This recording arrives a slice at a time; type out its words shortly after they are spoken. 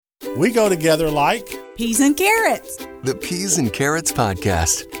We go together like peas and carrots. The Peas and Carrots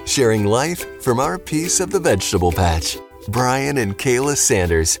Podcast, sharing life from our piece of the vegetable patch. Brian and Kayla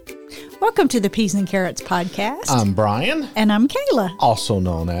Sanders. Welcome to the Peas and Carrots Podcast. I'm Brian. And I'm Kayla. Also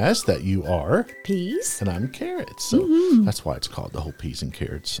known as that you are Peas. and I'm Carrots. So that's why it's called the whole Peas and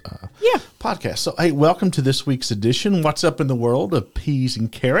Carrots podcast. So, hey, welcome to this week's edition. What's up in the world of Peas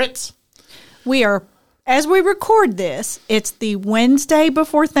and Carrots? We are, as we record this, it's the Wednesday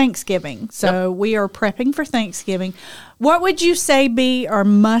before Thanksgiving. So we are prepping for Thanksgiving. What would you say be our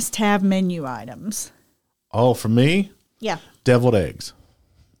must-have menu items? Oh, for me? Yeah. Deviled eggs.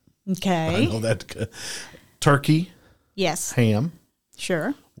 Okay. I know that. Turkey. Yes. Ham.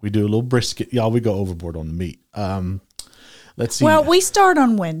 Sure. We do a little brisket. Y'all, we go overboard on the meat. Let's see. Well, we start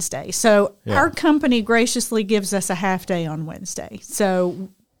on Wednesday. So Yeah. our company graciously gives us a half day on Wednesday. So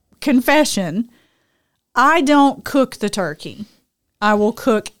confession, I don't cook the turkey. I will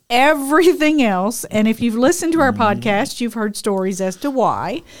cook everything else. And if you've listened to our podcast, you've heard stories as to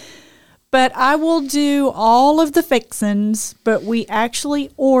why. But I will do all of the fixins, but we actually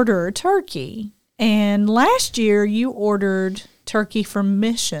order turkey. And last year you ordered turkey from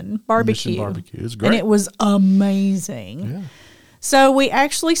Mission Barbecue. Mission Barbecue is great. And it was amazing. Yeah. So we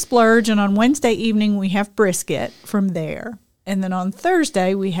actually splurge, and on Wednesday evening we have brisket from there. And then on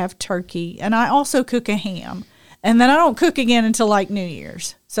Thursday we have turkey, and I also cook a ham. And then I don't cook again until like New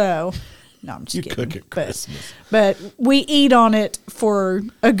Year's. So, no, I'm just You kidding. cook at Christmas. But we eat on it for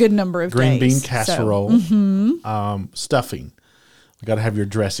a good number of Green days. bean casserole, stuffing. You got to have your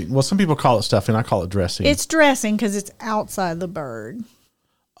dressing. Well, some people call it stuffing. I call it dressing. It's dressing because it's outside the bird,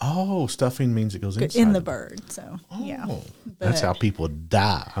 Oh, stuffing means it goes inside. in the bird. So, yeah. Oh, that's how people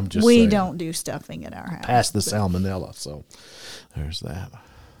die. I'm just We saying. don't do stuffing at our house. Pass the salmonella. So there's that.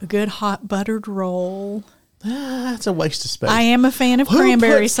 A good hot buttered roll. That's a waste of space. I am a fan of Who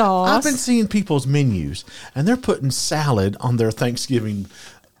cranberry puts- sauce. I've been seeing people's menus, and they're putting salad on their Thanksgiving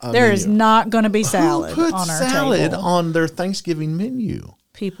There menu. is not going to be salad Who puts on our salad table. on their Thanksgiving menu?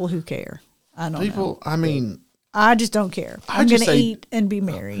 People who care. I don't know. People, I mean, I just don't care. I'm just going to say, eat and be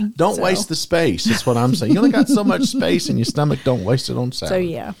merry. don't So- waste the space. That's what I'm saying. You only got so much space in your stomach. Don't waste it on salad. So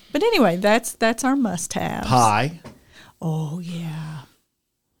yeah. But anyway, that's our must-haves. Pie. Oh yeah.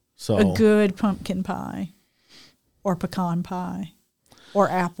 So A good pumpkin pie, or pecan pie, or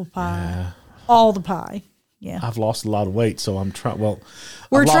apple pie. All the pie. Yeah. I've lost a lot of weight, so I'm trying. Well,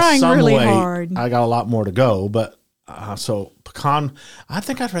 We're I've lost trying some really weight. hard. I got a lot more to go, but so pecan. I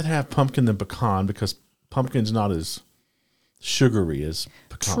think I'd rather have pumpkin than pecan because pumpkin's not as sugary as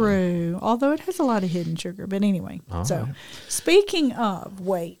pecan. True. Although it has a lot of hidden sugar. But anyway. So right. speaking of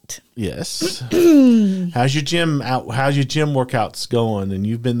weight. Yes. How's your gym out? How's your gym workouts going? And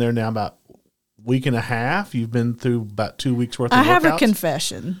you've been there now about a week and a half. You've been through about 2 weeks worth of I have a workouts?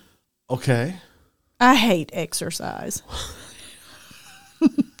 confession. Okay. I hate exercise.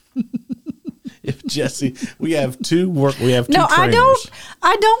 If Jesse, we have two No, trainers.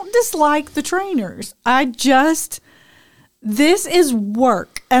 I don't dislike the trainers. This is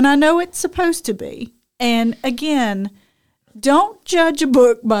work, and I know it's supposed to be. And again, don't judge a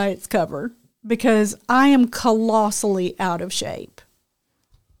book by its cover, because I am colossally out of shape.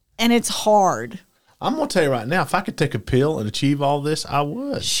 And it's hard. I'm going to tell you right now, if I could take a pill and achieve all this, I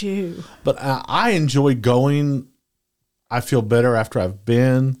would. Shoo. But I enjoy going. I feel better after I've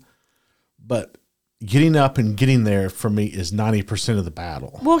been. But getting up and getting there for me is 90% of the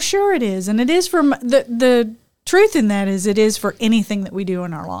battle. Well, sure it is. And it is for the truth in that is it is for anything that we do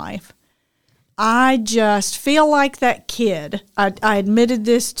in our life. I just feel like that kid. I admitted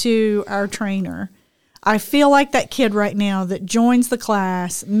this to our trainer. I feel like that kid right now that joins the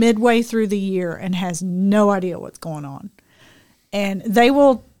class midway through the year and has no idea what's going on. And they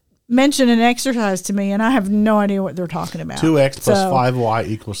will mention an exercise to me, and I have no idea what they're talking about. 2x plus 5y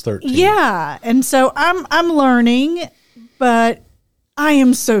equals 13. Yeah, and so I'm learning, but I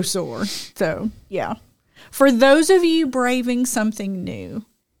am so sore. So, yeah. For those of you braving something new,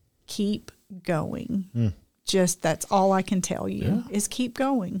 keep going. Just that's all I can tell you is keep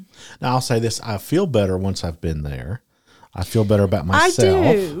going. Now, I'll say this. I feel better once I've been there. I feel better about myself.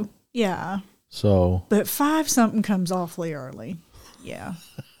 I do. Yeah. So, But 5-something comes awfully early. Yeah.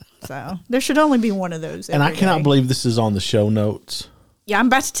 So there should only be one of those. and I every cannot day. believe this is on the show notes. Yeah, I'm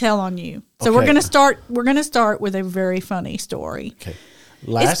about to tell on you. So Okay. we're gonna start with a very funny story. Okay.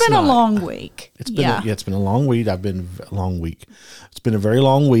 It's been a long week. It's been it's been a long week. A long week. It's been a very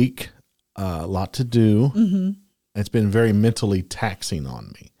long week. A lot to do. Mm-hmm. It's been very mentally taxing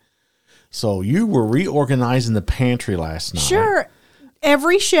on me. So you were reorganizing the pantry last night. Sure.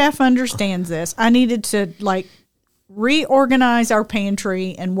 Every chef understands this. I needed to reorganize our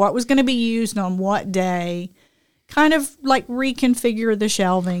pantry and what was going to be used on what day, kind of like reconfigure the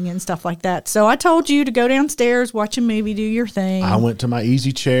shelving and stuff like that. So I told you to go downstairs, watch a movie, do your thing. I went to my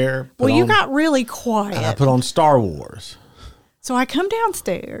easy chair. You got really quiet. And I put on Star Wars. So I come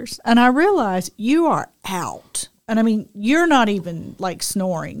downstairs and I realize you are out. And I mean, you're not even like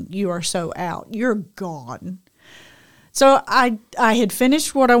snoring. You are so out. You're gone. So I had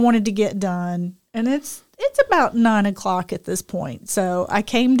finished what I wanted to get done, and it's about 9 o'clock at this point. So I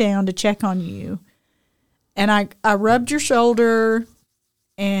came down to check on you, and I rubbed your shoulder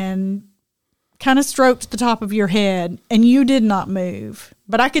and kind of stroked the top of your head, and you did not move.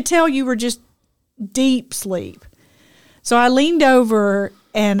 But I could tell you were just deep sleep. So I leaned over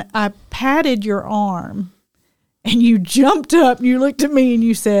and I patted your arm, and you jumped up, and you looked at me and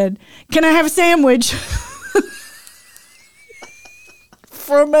you said, "Can I have a sandwich?"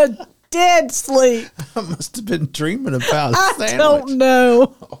 From a dead sleep. I must have been dreaming about a sandwich. I don't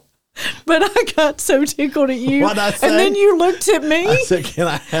know. But I got so tickled at you. What'd I say? And then you looked at me. I said, can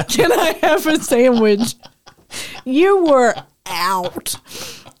I have a sandwich? You were out.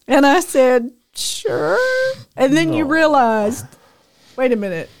 And I said, sure. And then you realized, wait a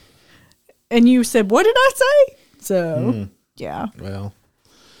minute. And you said, what did I say? So, yeah. Well,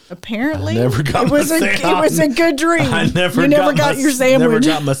 apparently, it was a good dream. You never got your sandwich. Never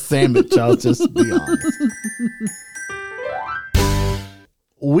got my sandwich. I'll just be honest.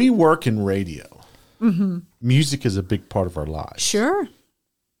 We work in radio. Mm-hmm. Music is a big part of our lives. Sure.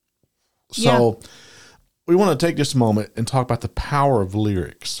 So we want to take this moment and talk about the power of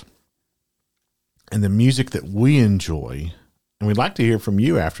lyrics and the music that we enjoy. And we'd like to hear from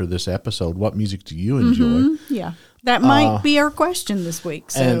you after this episode. What music do you enjoy? Mm-hmm. Yeah. That might be our question this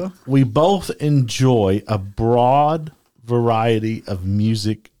week. So and we both enjoy a broad variety of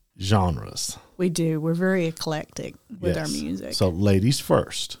music genres. We do. We're very eclectic with our music. So ladies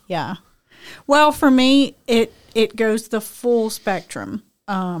first. Yeah. Well, for me, it goes the full spectrum.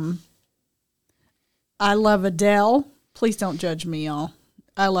 I love Adele. Please don't judge me, y'all.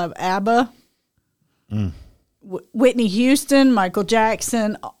 I love ABBA. Whitney Houston, Michael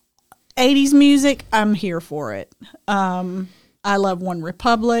Jackson, 80s music, I'm here for it. I love One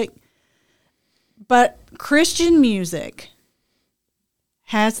Republic. But Christian music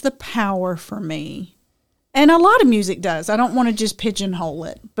has the power for me. And a lot of music does. I don't want to just pigeonhole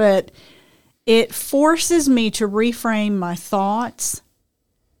it. But it forces me to reframe my thoughts.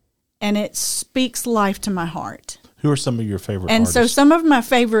 And it speaks life to my heart. Who are some of your favorite artists? And so some of my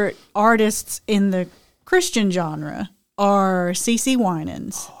favorite artists in the Christian genre are CeCe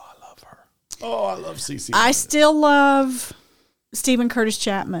Winans. Oh, I love her. Oh, I love CeCe. I still love Stephen Curtis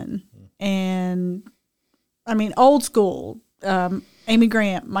Chapman, and I mean old school, Amy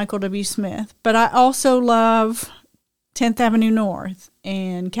Grant, Michael W. Smith. But I also love 10th Avenue North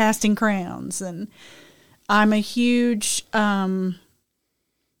and Casting Crowns, and I'm a huge, I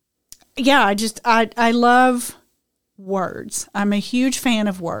love words. I'm a huge fan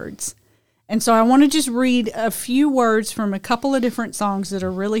of words. And so I want to just read a few words from a couple of different songs that are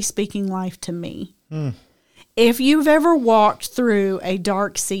really speaking life to me. If you've ever walked through a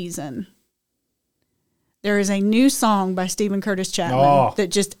dark season, there is a new song by Stephen Curtis Chapman that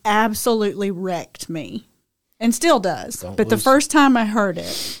just absolutely wrecked me and still does. But the first time I heard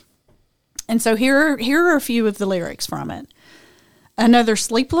it, and so here are a few of the lyrics from it. Another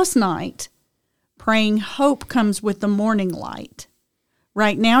sleepless night, praying hope comes with the morning light.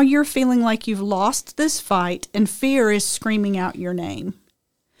 Right now you're feeling like you've lost this fight and fear is screaming out your name.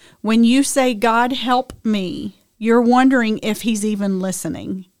 When you say, God help me, you're wondering if he's even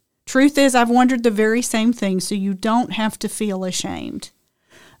listening. Truth is, I've wondered the very same thing, so you don't have to feel ashamed.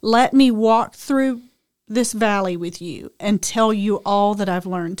 Let me walk through this valley with you and tell you all that I've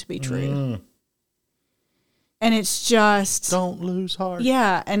learned to be true. And it's just... Don't lose heart.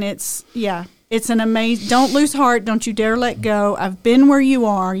 Yeah, and it's an amazing... Don't lose heart. Don't you dare let go. I've been where you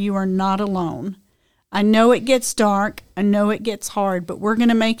are. You are not alone. I know it gets dark. I know it gets hard, but we're going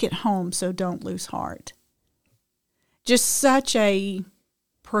to make it home, so don't lose heart. Just such a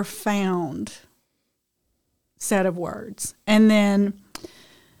profound set of words. And then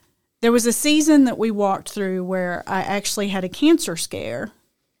there was a season that we walked through where I actually had a cancer scare.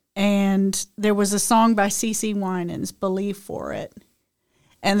 And there was a song by CeCe Winans, Believe For It.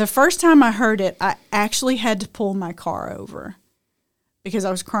 And the first time I heard it, I actually had to pull my car over because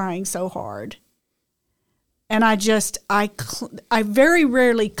I was crying so hard. And I very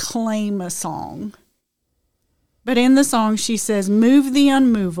rarely claim a song. But in the song, she says, move the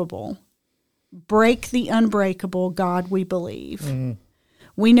unmovable, break the unbreakable, God we believe.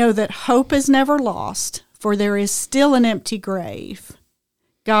 We know that hope is never lost, for there is still an empty grave.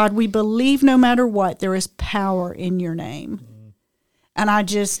 God, we believe no matter what, there is power in your name. And I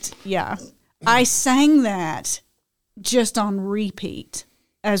sang that just on repeat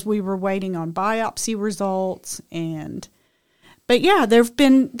as we were waiting on biopsy results. But yeah, there've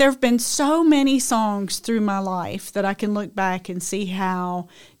been so many songs through my life that I can look back and see how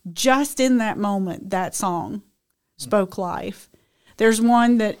just in that moment, that song spoke life. There's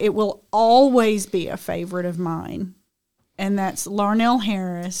one that it will always be a favorite of mine, and that's Larnell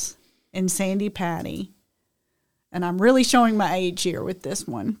Harris and Sandy Patty. And I'm really showing my age here with this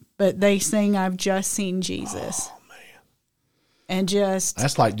one, but they sing "I've Just Seen Jesus." Oh, man. And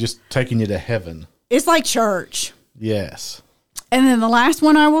that's like just taking you to heaven. It's like church. Yes. And then the last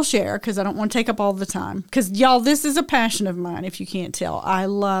one I will share, because I don't want to take up all the time, because y'all, this is a passion of mine, if you can't tell. I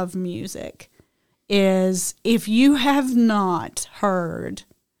love music. Is if you have not heard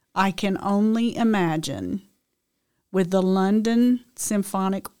I Can Only Imagine with the London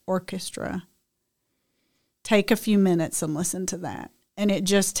Symphonic Orchestra, take a few minutes and listen to that. And it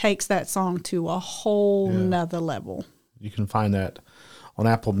just takes that song to a whole nother level. You can find that on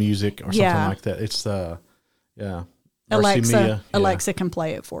Apple Music or something like that. It's Alexa can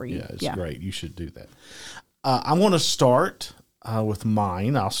play it for you. Yeah, it's great. You should do that. I'm going to start with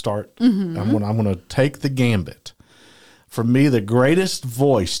mine. I'll start. I'm going to take the gambit. For me, the greatest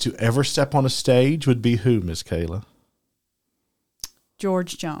voice to ever step on a stage would be who, Miss Kayla?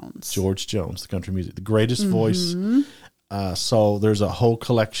 George Jones. George Jones, the country music. The greatest voice. So there's a whole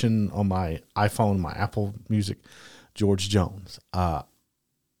collection on my iPhone, my Apple Music, George Jones.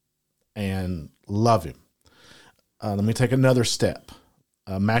 And love him. Let me take another step.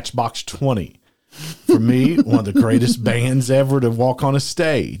 Matchbox 20. For me, one of the greatest bands ever to walk on a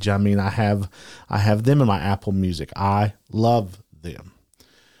stage. I mean, I have them in my Apple Music. I love them.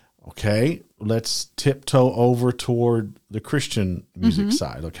 Okay, let's tiptoe over toward the Christian music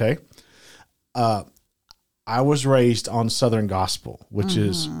side, okay? I was raised on Southern gospel, which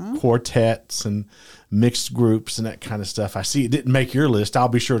is quartets and mixed groups and that kind of stuff. I see it didn't make your list. I'll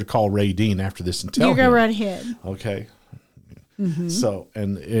be sure to call Ray Dean after this and tell him. You go right ahead. Okay. So,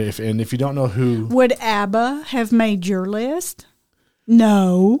 and if you don't know who... Would ABBA have made your list?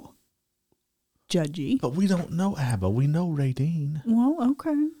 No. Judgy. But we don't know ABBA. We know Ray Dean. Well,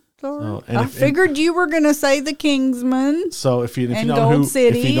 okay. Sorry. So, I figured you were going to say the Kingsmen. So if you don't know Gold who,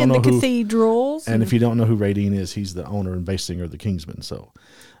 City if you don't and know the who, cathedrals. And if you don't know who Ray Dean is, he's the owner and bass singer of the Kingsmen. So,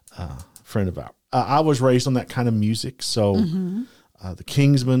 friend of ours. I was raised on that kind of music. So, the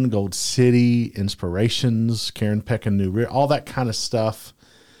Kingsmen, Gold City, Inspirations, Karen Peck and New Rear, all that kind of stuff.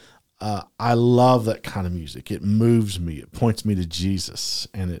 I love that kind of music. It moves me. It points me to Jesus,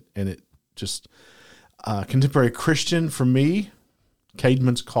 and it just contemporary Christian for me.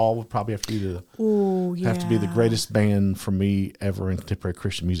 Caedmon's Call would probably have to be the greatest band for me ever in contemporary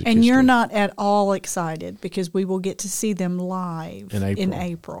Christian music and history. You're not at all excited because we will get to see them live in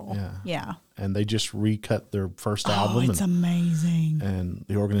April. Yeah. And they just recut their first album. It's amazing. And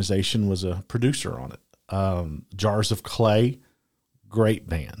the organization was a producer on it. Jars of Clay, great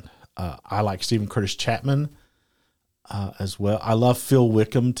band. I like Stephen Curtis Chapman as well. I love Phil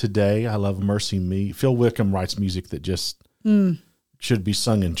Wickham today. I love Mercy Me. Phil Wickham writes music that just should be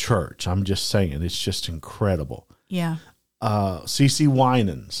sung in church. I'm just saying. It's just incredible. Yeah. CeCe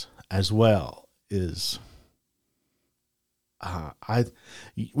Winans as well is...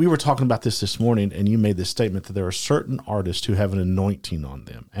 we were talking about this morning, and you made this statement that there are certain artists who have an anointing on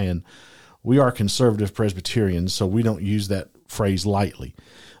them, and we are conservative Presbyterians, so we don't use that phrase lightly.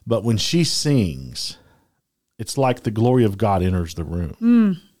 But when she sings, it's like the glory of God enters the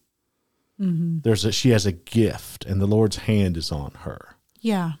room. She has a gift, and the Lord's hand is on her.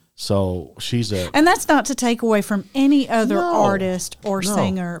 Yeah. So and that's not to take away from any other artist or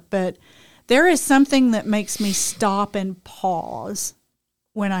singer, but there is something that makes me stop and pause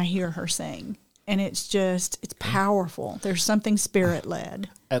when I hear her sing. And it's powerful. There's something spirit-led.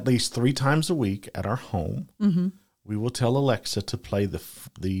 At least 3 times a week at our home, we will tell Alexa to play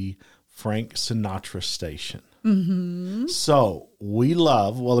the Frank Sinatra station. So we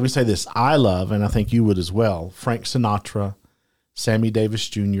love, let me say this. I love, and I think you would as well, Frank Sinatra, Sammy Davis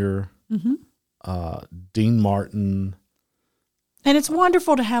Jr., Dean Martin. And it's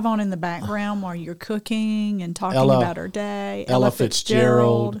wonderful to have on in the background while you're cooking and talking about her day. Ella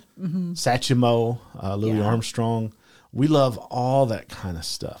Fitzgerald, Satchmo, Louis Armstrong. We love all that kind of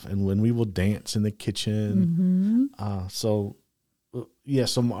stuff. And when we will dance in the kitchen. So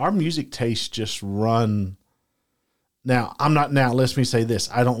our music tastes just run. Now, let me say this.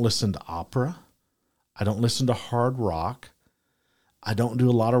 I don't listen to opera. I don't listen to hard rock. I don't do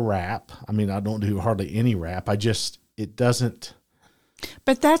a lot of rap. I mean, I don't do hardly any rap. It doesn't.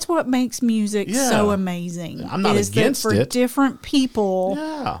 But that's what makes music Yeah. so amazing. I'm not against that for it. different people,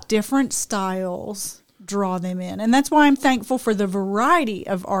 Yeah. different styles draw them in. And that's why I'm thankful for the variety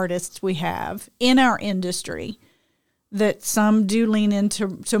of artists we have in our industry. That some do lean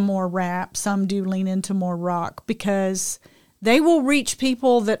into more rap, some do lean into more rock, because they will reach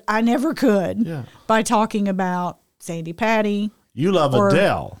people that I never could Yeah. by talking about Sandy Patty. You love Or-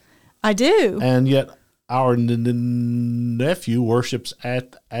 Adele, I do. and yet our nephew worships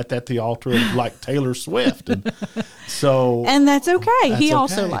at the altar of like Taylor Swift, and so And that's okay. That's He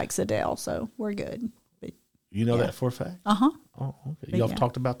also okay. likes Adele, so we're good. But, you know that for a fact. uh-huh. Oh, okay. Y'all yeah.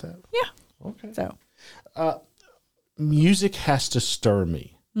 talked about that. Yeah. Okay. So, Music has to stir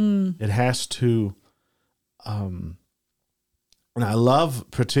me. It has to, and I love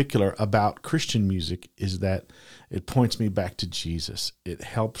particular about Christian music is that it points me back to Jesus. It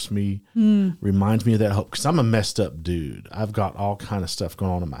helps me, reminds me of that hope, because I'm a messed up dude. I've got all kind of stuff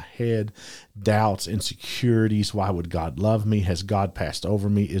going on in my head, doubts, insecurities. Why would God love me? Has God passed over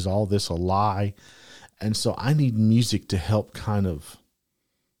me? Is all this a lie? And so I need music to help kind of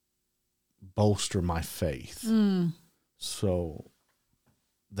bolster my faith. So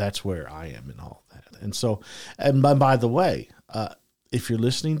that's where I am in all that. And so, and by the way, if you're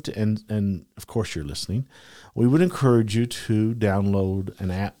listening to, and of course you're listening, we would encourage you to download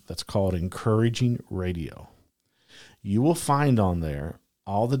an app that's called Encouraging Radio. You will find on there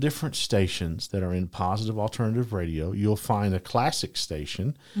all the different stations that are in positive alternative radio. You'll find a classic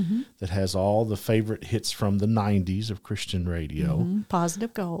station that has all the favorite hits from the 90s of Christian radio.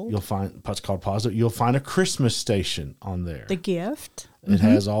 Positive Gold. You'll find it's called Positive. You'll find a Christmas station on there. The Gift. It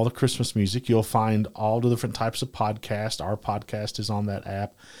has all the Christmas music. You'll find all the different types of podcasts. Our podcast is on that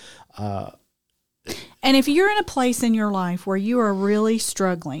app. And if you're in a place in your life where you are really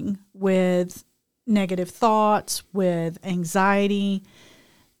struggling with negative thoughts, with anxiety,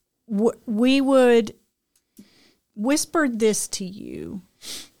 we would whisper this to you.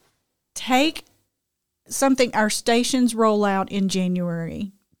 Take something, our stations roll out in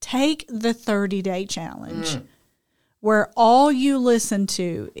January. Take the 30-day challenge where all you listen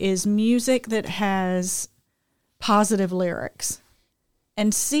to is music that has positive lyrics,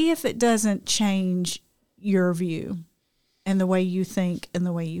 and see if it doesn't change your view and the way you think and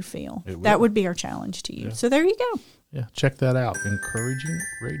the way you feel. It will. That would be our challenge to you. So there you go. Yeah, check that out. Encouraging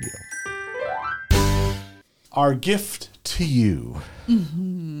Radio. Our gift to you.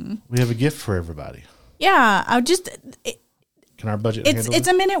 We have a gift for everybody. Yeah, Can our budget handle it's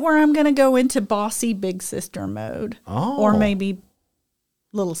it? a minute where I'm going to go into bossy big sister mode. Oh. Or maybe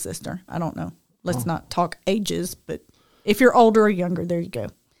little sister. I don't know. Let's not talk ages, but if you're older or younger, there you go.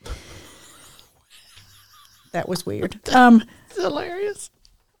 That was weird. It's hilarious.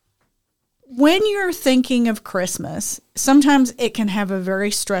 When you're thinking of Christmas, sometimes it can have a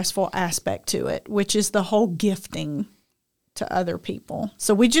very stressful aspect to it, which is the whole gifting to other people.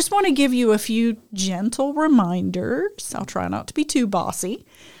 So we just want to give you a few gentle reminders. I'll try not to be too bossy.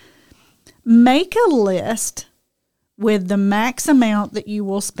 Make a list with the max amount that you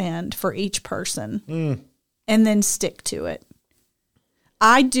will spend for each person and then stick to it.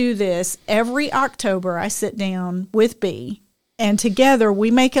 I do this every October. I sit down with B, and together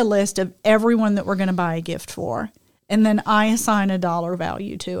we make a list of everyone that we're going to buy a gift for, and then I assign a dollar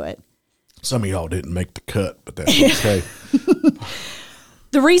value to it. Some of y'all didn't make the cut, but that's okay.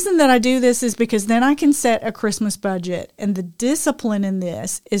 The reason that I do this is because then I can set a Christmas budget, and the discipline in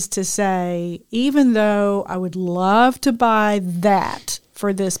this is to say, even though I would love to buy that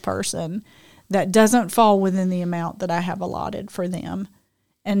for this person, that doesn't fall within the amount that I have allotted for them.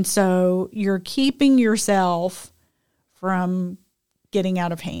 And so you're keeping yourself from getting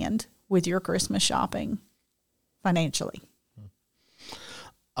out of hand with your Christmas shopping financially.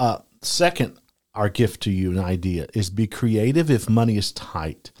 Second, our gift to you, an idea, is be creative if money is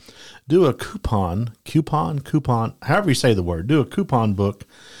tight. Do a coupon, however you say the word, do a coupon book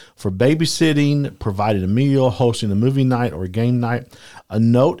for babysitting, providing a meal, hosting a movie night or a game night, a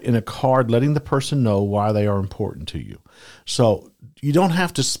note in a card letting the person know why they are important to you. So you don't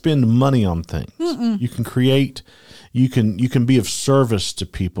have to spend money on things. You can create, you can be of service to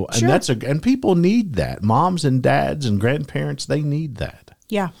people. And Sure. and people need that. Moms and dads and grandparents, they need that.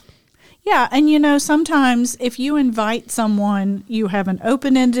 Yeah. Yeah. And, sometimes if you invite someone, you have an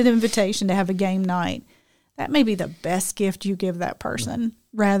open-ended invitation to have a game night. That may be the best gift you give that person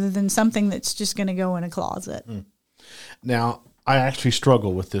rather than something that's just going to go in a closet. Now, I actually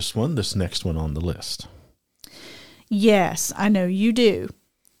struggle with this next one on the list. Yes, I know you do.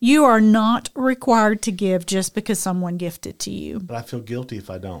 You are not required to give just because someone gifted to you. But I feel guilty if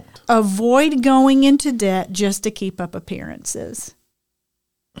I don't. Avoid going into debt just to keep up appearances.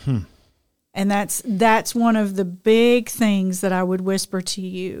 And that's one of the big things that I would whisper to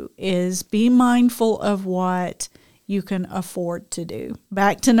you is be mindful of what you can afford to do.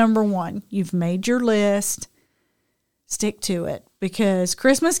 Back to number 1. You've made your list. Stick to it because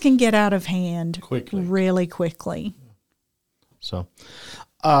Christmas can get out of hand really quickly. So,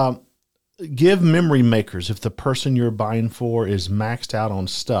 give memory makers if the person you're buying for is maxed out on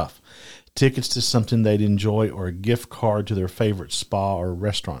stuff. Tickets to something they'd enjoy or a gift card to their favorite spa or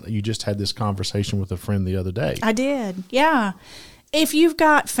restaurant. You just had this conversation with a friend the other day. I did, yeah. If you've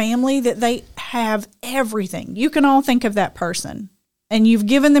got family that they have everything, you can all think of that person. And you've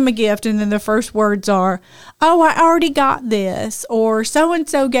given them a gift, and then the first words are, oh, I already got this, or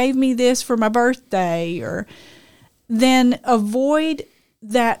so-and-so gave me this for my birthday, or then avoid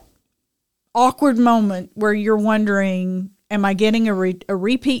that awkward moment where you're wondering, am I getting a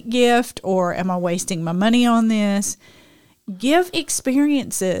repeat gift, or am I wasting my money on this? Give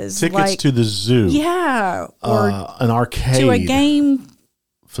experiences. Tickets to the zoo. Yeah. Or an arcade. to a game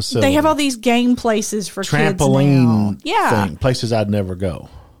facility. They have all these game places for trampoline kids now. Yeah. places I'd never go.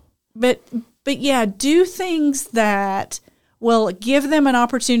 But yeah, do things that will give them an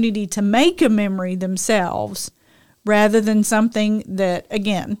opportunity to make a memory themselves rather than something that,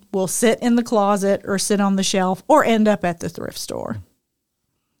 again, will sit in the closet or sit on the shelf or end up at the thrift store.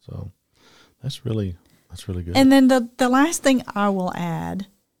 So that's really good. And then the last thing I will add,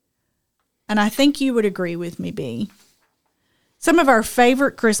 and I think you would agree with me, B, some of our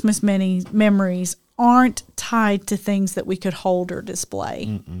favorite Christmas memories aren't tied to things that we could hold or display.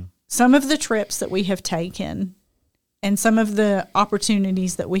 Mm-mm. Some of the trips that we have taken and some of the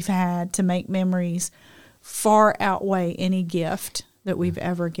opportunities that we've had to make memories far outweigh any gift that we've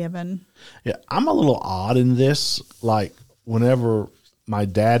ever given. Yeah, I'm a little odd in this. Like, whenever my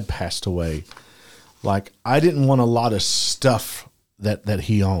dad passed away, like, I didn't want a lot of stuff that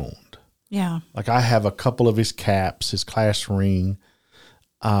he owned. Yeah. Like, I have a couple of his caps, his class ring.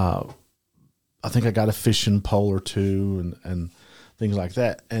 I think I got a fishing pole or two and things like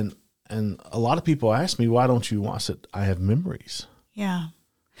that. And a lot of people ask me, why don't you want? I said, I have memories. Yeah.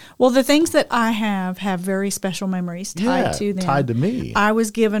 Well, the things that I have very special memories tied to them. Tied to me. I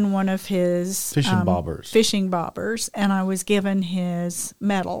was given one of his fishing bobbers, and I was given his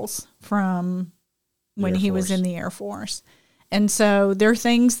medals from when he was in the Air Force. And so they're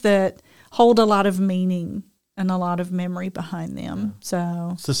things that hold a lot of meaning and a lot of memory behind them. So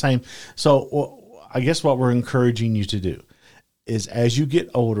it's the same. So I guess what we're encouraging you to do is, as you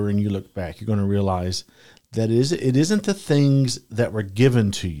get older and you look back, you're going to realize that it isn't the things that were given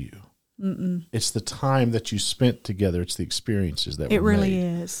to you. Mm-mm. It's the time that you spent together. It's the experiences that it were really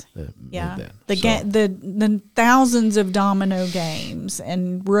made. is. Yeah, the thousands of domino games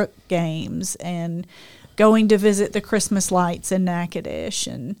and rook games and going to visit the Christmas lights in Natchitoches,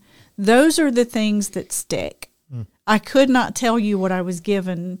 and those are the things that stick. Mm. I could not tell you what I was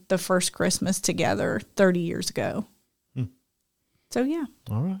given the first Christmas together 30 years ago. Mm. So yeah.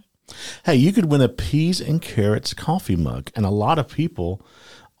 All right. Hey, you could win a Peas and Carrots coffee mug, and a lot of people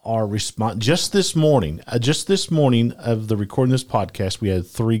are just this morning of the recording this podcast, we had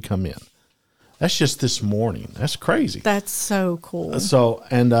 3 come in. That's just this morning. That's crazy. That's so cool. So,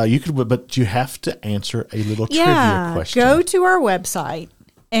 and you could, but you have to answer a little trivia question. Go to our website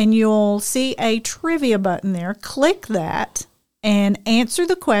and you'll see a trivia button there. Click that and answer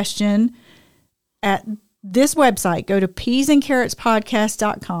the question at this website. Go to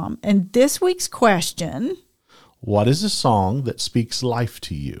peasandcarrotspodcast.com. And this week's question: what is a song that speaks life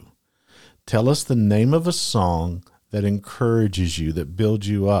to you? Tell us the name of a song that encourages you, that builds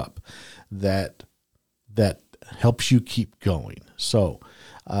you up, that helps you keep going. So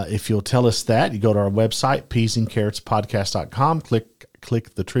if you'll tell us that, you go to our website, peasandcarrotspodcast.com,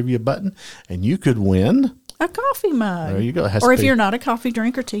 click the trivia button, and you could win a coffee mug. There you go. Or if you're not a coffee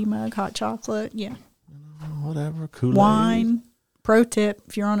drinker, tea mug, hot chocolate, whatever, Kool-Aid. Wine. Pro tip,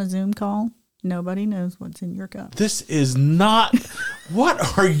 if you're on a Zoom call, nobody knows what's in your cup. This is not...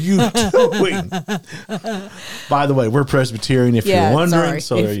 What are you doing? By the way, we're Presbyterian, if you're wondering. Sorry.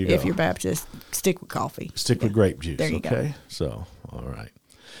 So there you go. If you're Baptist, stick with coffee. Stick with grape juice. There you go. So, all right.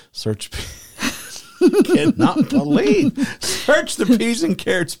 Search... Cannot believe. Search the Peas and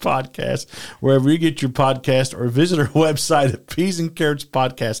Carrots Podcast wherever you get your podcast, or visit our website at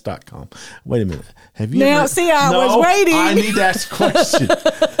peasandcarrotspodcast.com. Wait a minute. Have you I was waiting. I need to ask a question.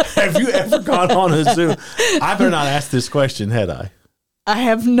 Have you ever gone on a Zoom? I better not ask this question, had I? I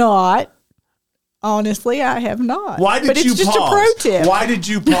have not. Honestly, I have not. Why did but you it's just pause? a pro tip. Why did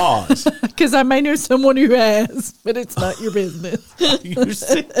you pause? Because I may know someone who has, but it's not your business. You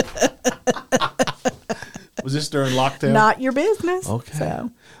see? Was this during lockdown? Not your business. Okay. So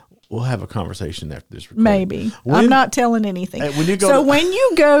We'll have a conversation after this recording. maybe. I'm not telling anything. When you go so to- when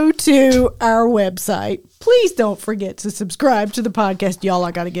you go to our website, please don't forget to subscribe to the podcast. Y'all,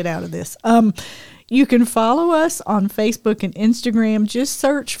 I got to get out of this. You can follow us on Facebook and Instagram. Just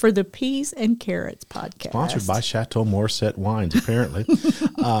search for the Peas and Carrots podcast. Sponsored by Chateau Morissette Wines, apparently.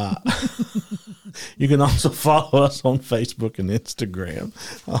 You can also follow us on Facebook and Instagram.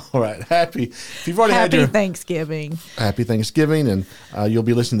 All right. If you've already had Happy your Thanksgiving. Happy Thanksgiving, and you'll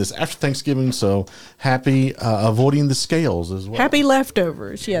be listening to this after Thanksgiving, so happy avoiding the scales as well. Happy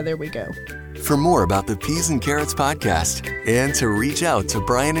leftovers. Yeah, there we go. For more about the Peas and Carrots podcast and to reach out to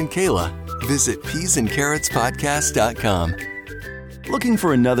Brian and Kayla, visit peasandcarrotspodcast.com. Looking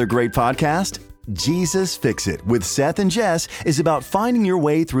for another great podcast? Jesus Fix It with Seth and Jess is about finding your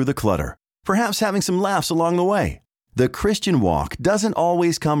way through the clutter, perhaps having some laughs along the way. The Christian walk doesn't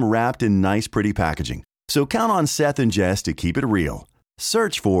always come wrapped in nice, pretty packaging, so count on Seth and Jess to keep it real.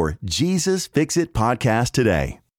 Search for Jesus Fix It podcast today.